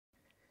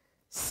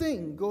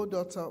Sing, O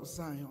daughter of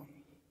Zion.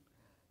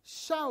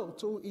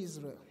 Shout, O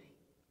Israel.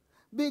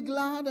 Be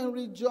glad and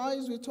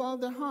rejoice with all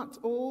the heart,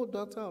 O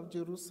daughter of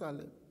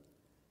Jerusalem.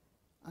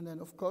 And then,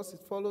 of course,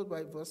 it's followed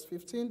by verse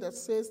 15 that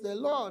says, the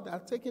Lord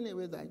hath taken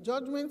away thy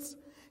judgments.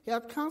 He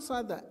hath cast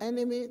out the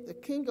enemy, the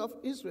king of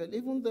Israel.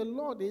 Even the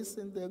Lord is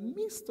in the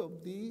midst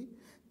of thee.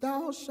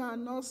 Thou shalt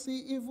not see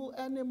evil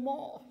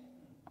anymore.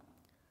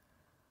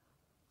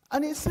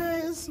 And he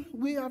says,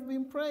 we have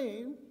been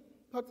praying,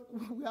 but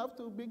we have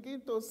to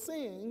begin to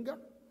sing,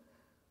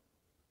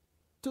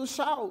 to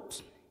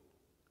shout,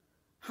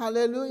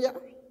 hallelujah,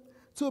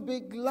 to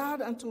be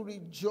glad and to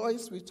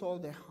rejoice with all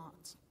their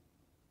heart.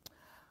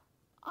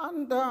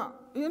 And,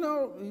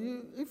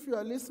 if you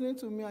are listening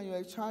to me and you're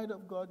a child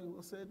of God, you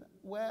will say,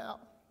 well,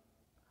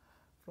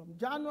 from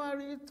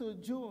January to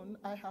June,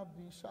 I have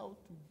been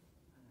shouting.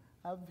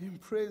 I've been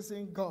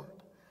praising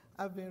God.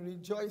 I've been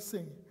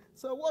rejoicing.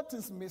 So what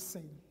is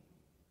missing?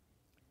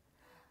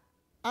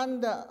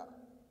 And,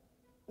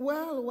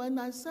 when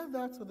I said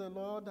that to the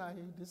Lord, I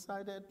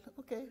decided,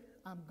 okay,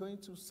 I'm going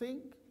to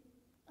sing.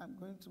 I'm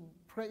going to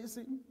praise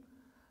him.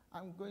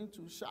 I'm going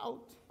to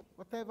shout.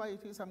 Whatever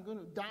it is, I'm going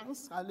to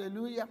dance.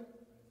 Hallelujah.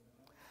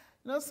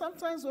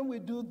 Sometimes when we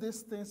do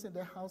these things in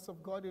the house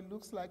of God, it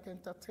looks like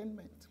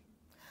entertainment.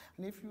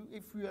 And if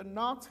you are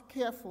not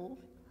careful,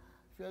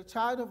 if you're a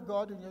child of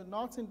God and you're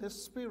not in the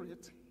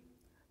spirit,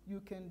 you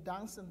can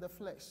dance in the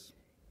flesh.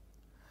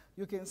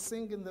 You can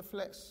sing in the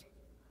flesh.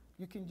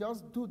 You can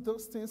just do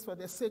those things for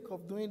the sake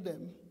of doing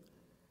them.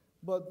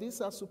 But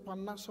these are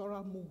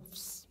supernatural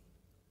moves.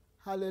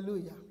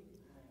 Hallelujah.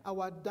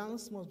 Our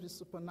dance must be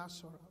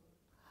supernatural.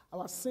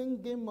 Our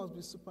singing must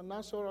be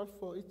supernatural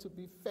for it to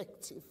be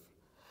effective.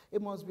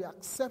 It must be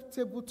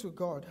acceptable to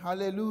God.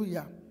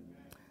 Hallelujah.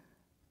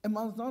 It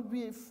must not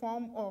be a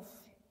form of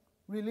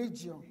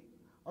religion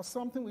or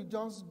something we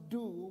just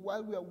do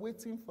while we are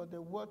waiting for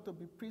the word to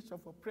be preached or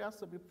for prayers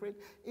to be prayed.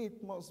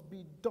 It must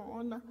be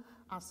done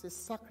as a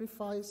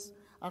sacrifice,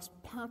 as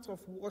part of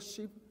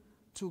worship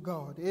to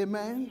God.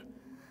 Amen?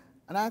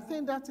 And I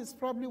think that is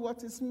probably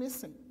what is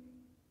missing.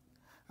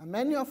 And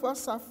many of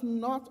us have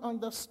not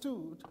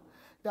understood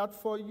that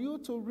for you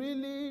to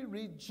really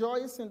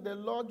rejoice in the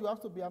Lord, you have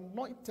to be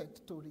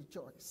anointed to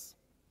rejoice.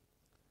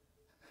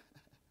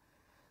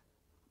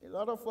 A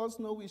lot of us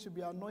know we should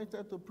be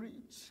anointed to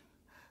preach.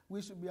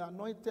 We should be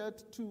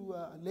anointed to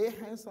lay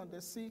hands on the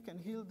sick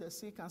and heal the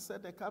sick and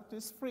set the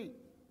captives free.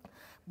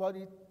 But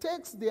it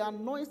takes the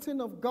anointing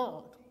of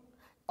God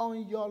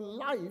on your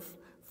life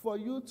for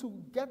you to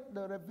get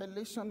the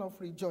revelation of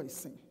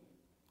rejoicing.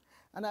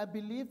 And I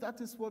believe that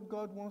is what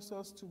God wants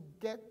us to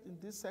get in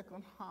this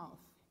second half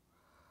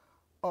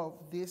of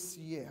this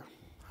year.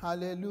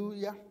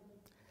 Hallelujah.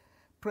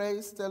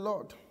 Praise the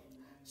Lord.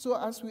 So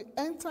as we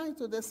enter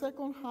into the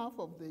second half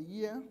of the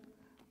year,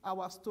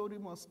 our story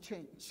must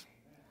change,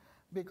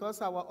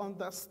 because our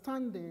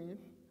understanding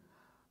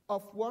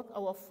of what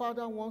our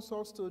Father wants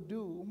us to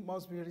do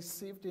must be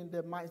received in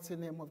the mighty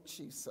name of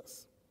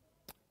Jesus.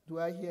 Do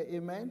I hear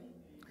amen?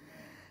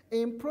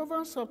 In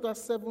Proverbs chapter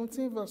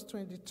 17, verse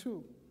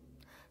 22,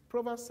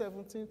 Proverbs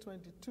 17,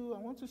 22, I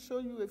want to show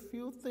you a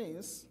few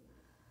things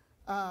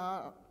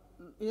that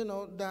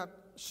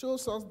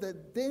shows us the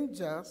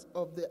dangers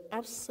of the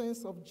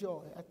absence of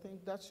joy. I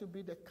think that should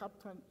be the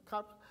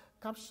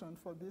caption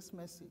for this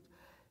message.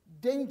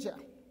 Danger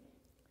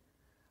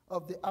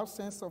of the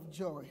absence of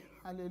joy.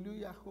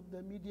 Hallelujah. I hope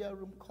the media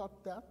room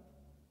caught that.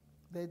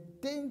 The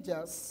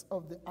dangers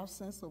of the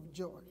absence of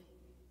joy.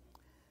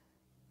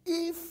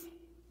 If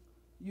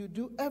you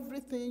do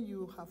everything,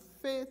 you have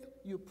faith,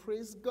 you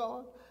praise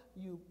God,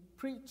 you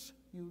preach,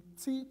 you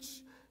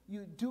teach,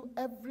 you do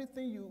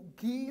everything, you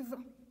give,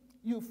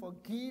 you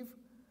forgive,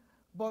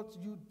 but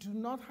you do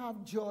not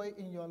have joy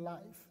in your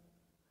life,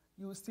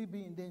 you will still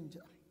be in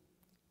danger.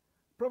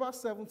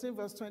 Proverbs 17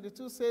 verse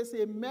 22 says,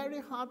 a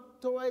merry heart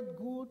doeth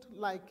good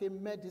like a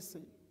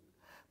medicine,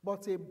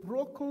 but a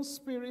broken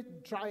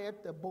spirit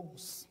drieth the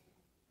bones.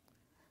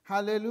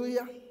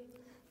 Hallelujah.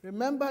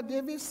 Remember,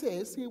 David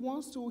says he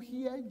wants to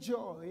hear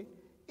joy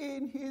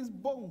in his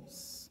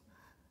bones.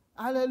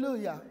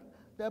 Hallelujah.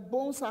 The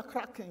bones are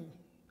cracking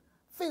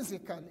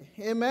physically.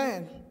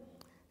 Amen.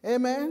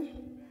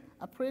 Amen.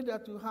 I pray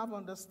that you have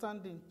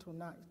understanding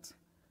tonight.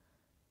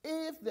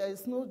 If there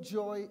is no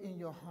joy in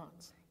your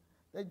heart,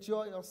 the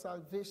joy of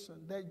salvation,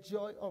 the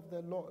joy of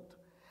the Lord,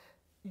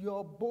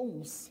 your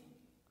bones,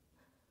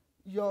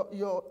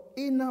 your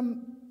inner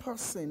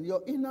person,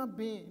 your inner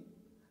being,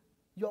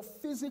 your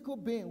physical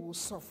being will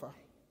suffer.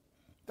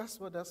 That's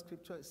what that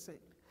scripture is saying.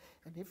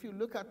 And if you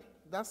look at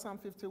that Psalm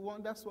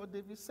 51, that's what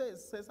David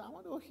says. He says, I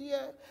want to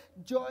hear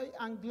joy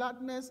and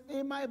gladness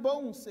in my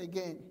bones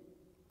again.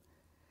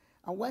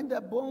 And when the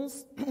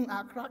bones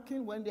are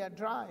cracking, when they are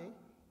dry,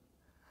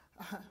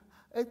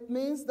 it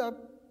means that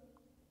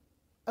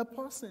a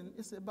person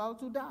is about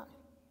to die.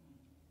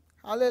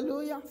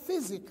 Hallelujah,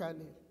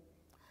 physically.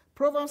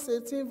 Proverbs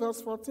 18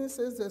 verse 14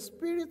 says, the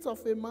spirit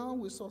of a man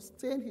will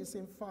sustain his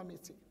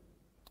infirmity.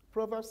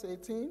 Proverbs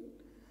 18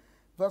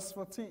 verse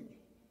 14.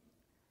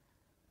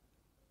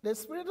 The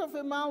spirit of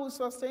a man will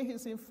sustain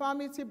his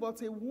infirmity,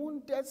 but a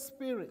wounded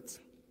spirit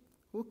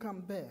who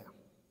can bear.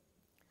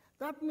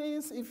 That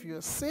means if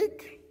you're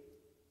sick,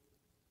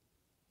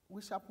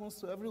 which happens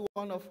to every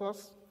one of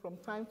us from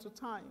time to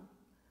time,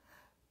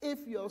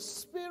 if your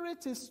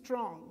spirit is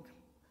strong,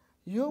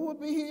 you will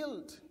be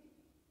healed.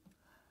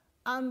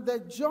 And the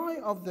joy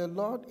of the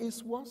Lord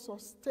is what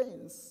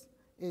sustains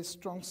a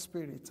strong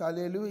spirit.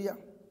 Hallelujah.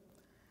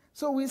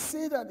 So we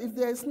see that if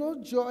there is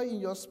no joy in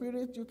your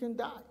spirit, you can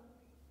die.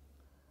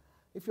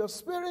 If your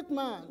spirit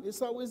man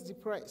is always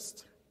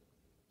depressed,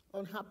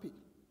 unhappy,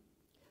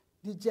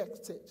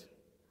 dejected,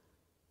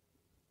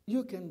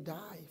 you can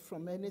die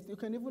from anything. You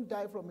can even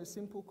die from a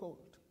simple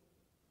cold.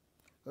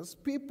 Because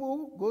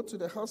people go to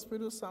the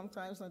hospital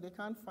sometimes and they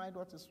can't find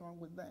what is wrong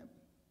with them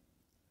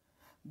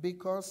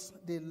because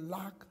they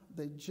lack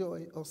the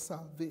joy of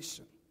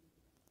salvation.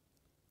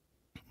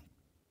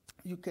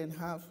 You can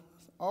have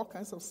all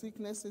kinds of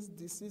sicknesses,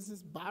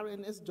 diseases,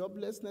 barrenness,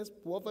 joblessness,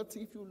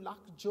 poverty if you lack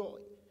joy.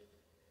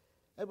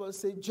 Everybody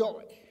say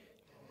joy.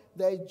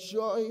 The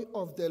joy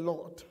of the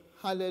Lord.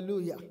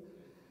 Hallelujah.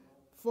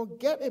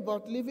 Forget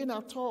about living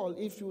at all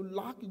if you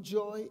lack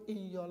joy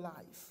in your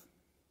life.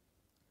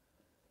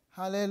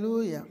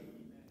 Hallelujah.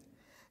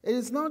 It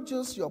is not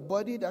just your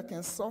body that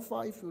can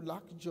suffer if you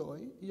lack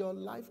joy. Your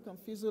life can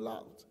fizzle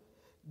out.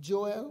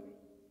 Joel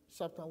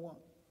chapter 1.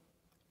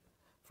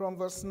 From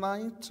verse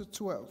 9 to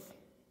 12.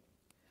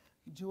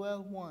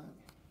 Joel 1.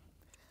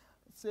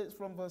 It says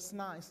from verse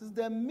 9. It says,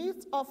 the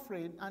meat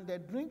offering and the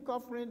drink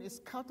offering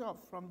is cut off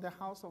from the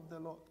house of the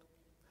Lord.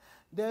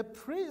 The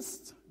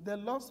priests, the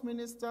Lord's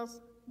ministers,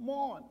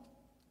 mourn.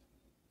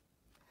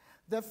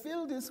 The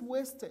field is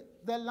wasted,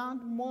 the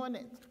land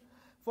mourneth.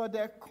 For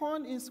the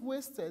corn is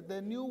wasted, the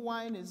new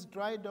wine is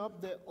dried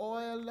up, the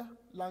oil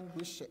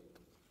languisheth.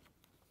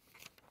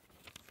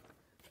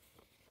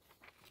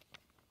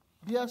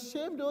 Be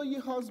ashamed, O ye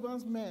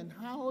husbandmen,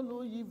 howl,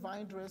 O ye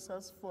vine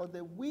dressers, for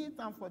the wheat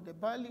and for the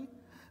barley,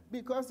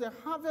 because the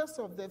harvest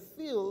of the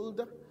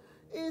field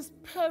is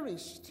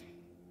perished.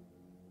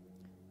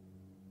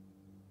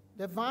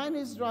 The vine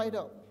is dried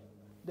up,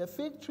 the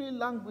fig tree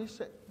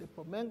languisheth, the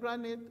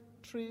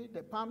pomegranate tree,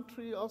 the palm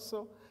tree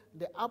also,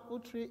 the apple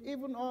tree,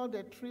 even all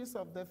the trees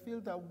of the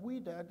field are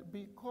withered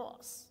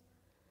because,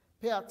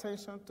 pay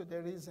attention to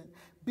the reason,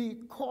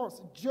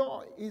 because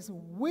joy is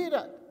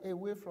withered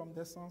away from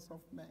the sons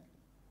of men.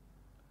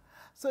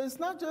 So it's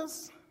not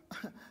just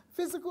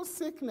physical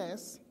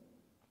sickness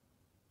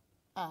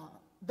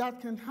that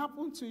can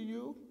happen to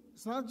you.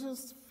 It's not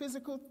just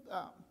physical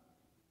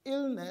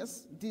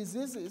illness,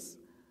 diseases.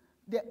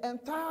 The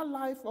entire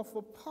life of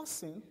a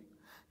person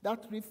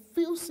that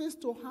refuses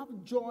to have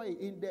joy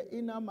in the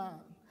inner man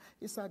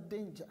is a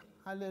danger.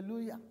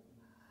 Hallelujah.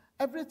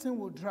 Everything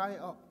will dry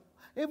up.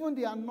 Even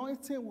the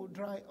anointing will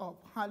dry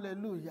up.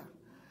 Hallelujah.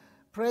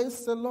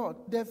 Praise the Lord.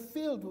 The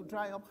field will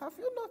dry up. Have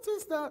you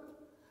noticed that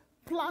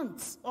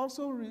plants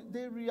also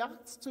they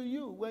react to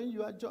you when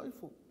you are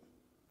joyful?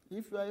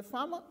 If you are a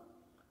farmer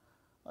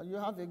or you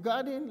have a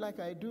garden like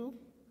I do,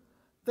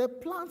 the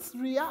plants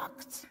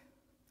react.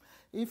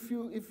 If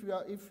you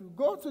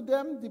go to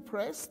them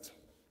depressed,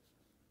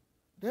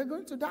 they're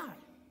going to die.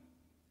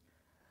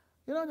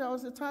 You know, there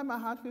was a time I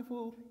had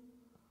people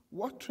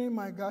watering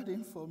my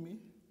garden for me.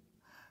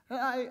 And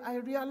I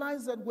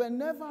realized that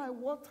whenever I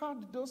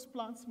watered those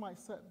plants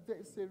myself, there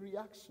is a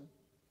reaction.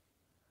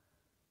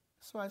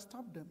 So I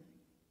stopped them.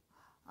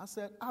 I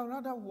said, I'd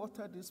rather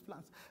water these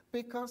plants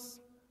because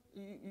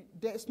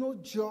there's no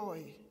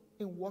joy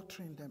in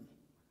watering them.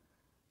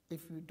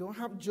 If you don't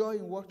have joy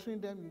in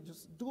watering them, you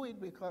just do it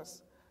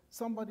because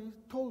somebody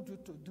told you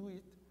to do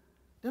it.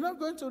 They're not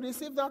going to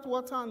receive that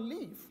water and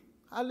leave.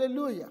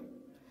 Hallelujah.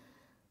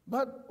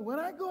 But when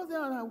I go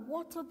there and I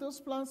water those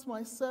plants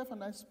myself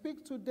and I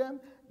speak to them,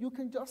 you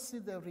can just see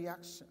the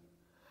reaction.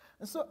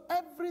 And so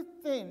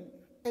everything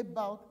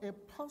about a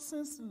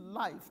person's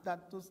life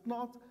that does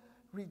not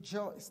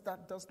rejoice,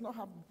 that does not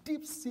have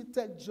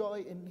deep-seated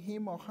joy in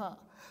him or her,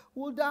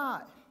 will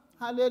die.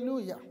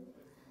 Hallelujah.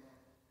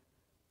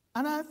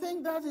 And I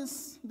think that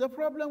is the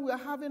problem we are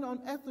having on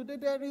earth today.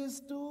 There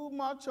is too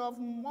much of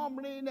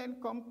murmuring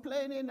and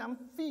complaining and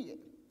fear.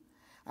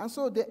 And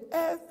so the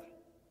earth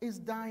is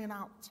dying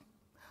out.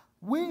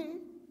 We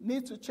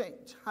need to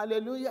change.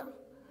 Hallelujah.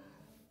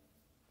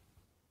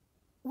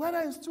 Whether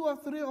it's 2 or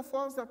 3 of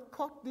us that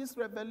caught this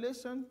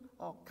revelation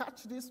or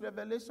catch this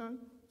revelation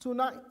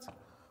tonight,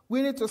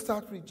 we need to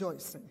start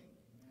rejoicing.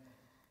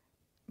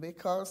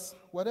 Because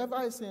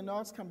whatever is in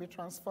us can be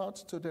transferred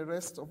to the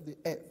rest of the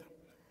earth.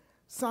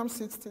 Psalm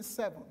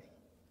 67.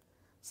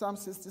 Psalm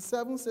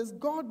 67 says,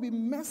 God be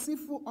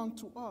merciful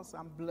unto us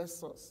and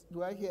bless us.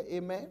 Do I hear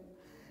amen?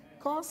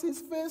 Cause his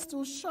face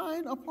to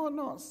shine upon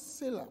us.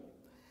 Selah.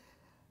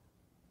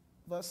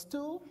 Verse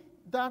 2,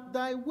 that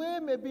thy way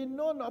may be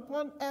known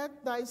upon earth,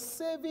 thy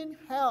saving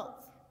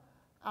health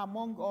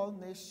among all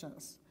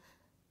nations.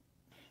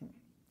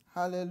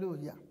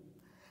 Hallelujah.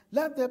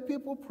 Let the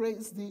people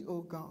praise thee,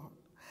 O God.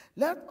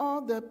 Let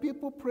all the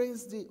people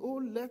praise thee. O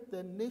let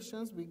the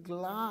nations be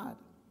glad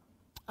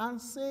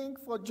and sing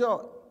for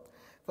joy.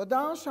 For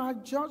thou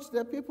shalt judge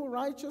the people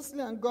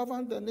righteously and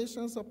govern the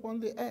nations upon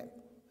the earth.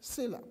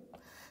 Selah.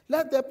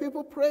 Let the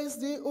people praise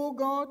thee, O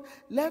God.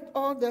 Let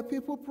all the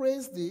people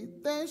praise thee.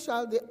 Then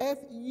shall the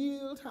earth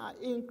yield her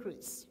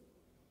increase.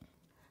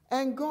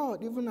 And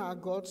God, even our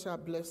God, shall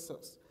bless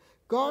us.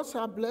 God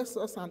shall bless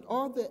us, and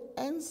all the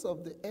ends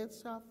of the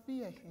earth shall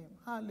fear him.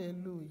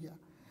 Hallelujah.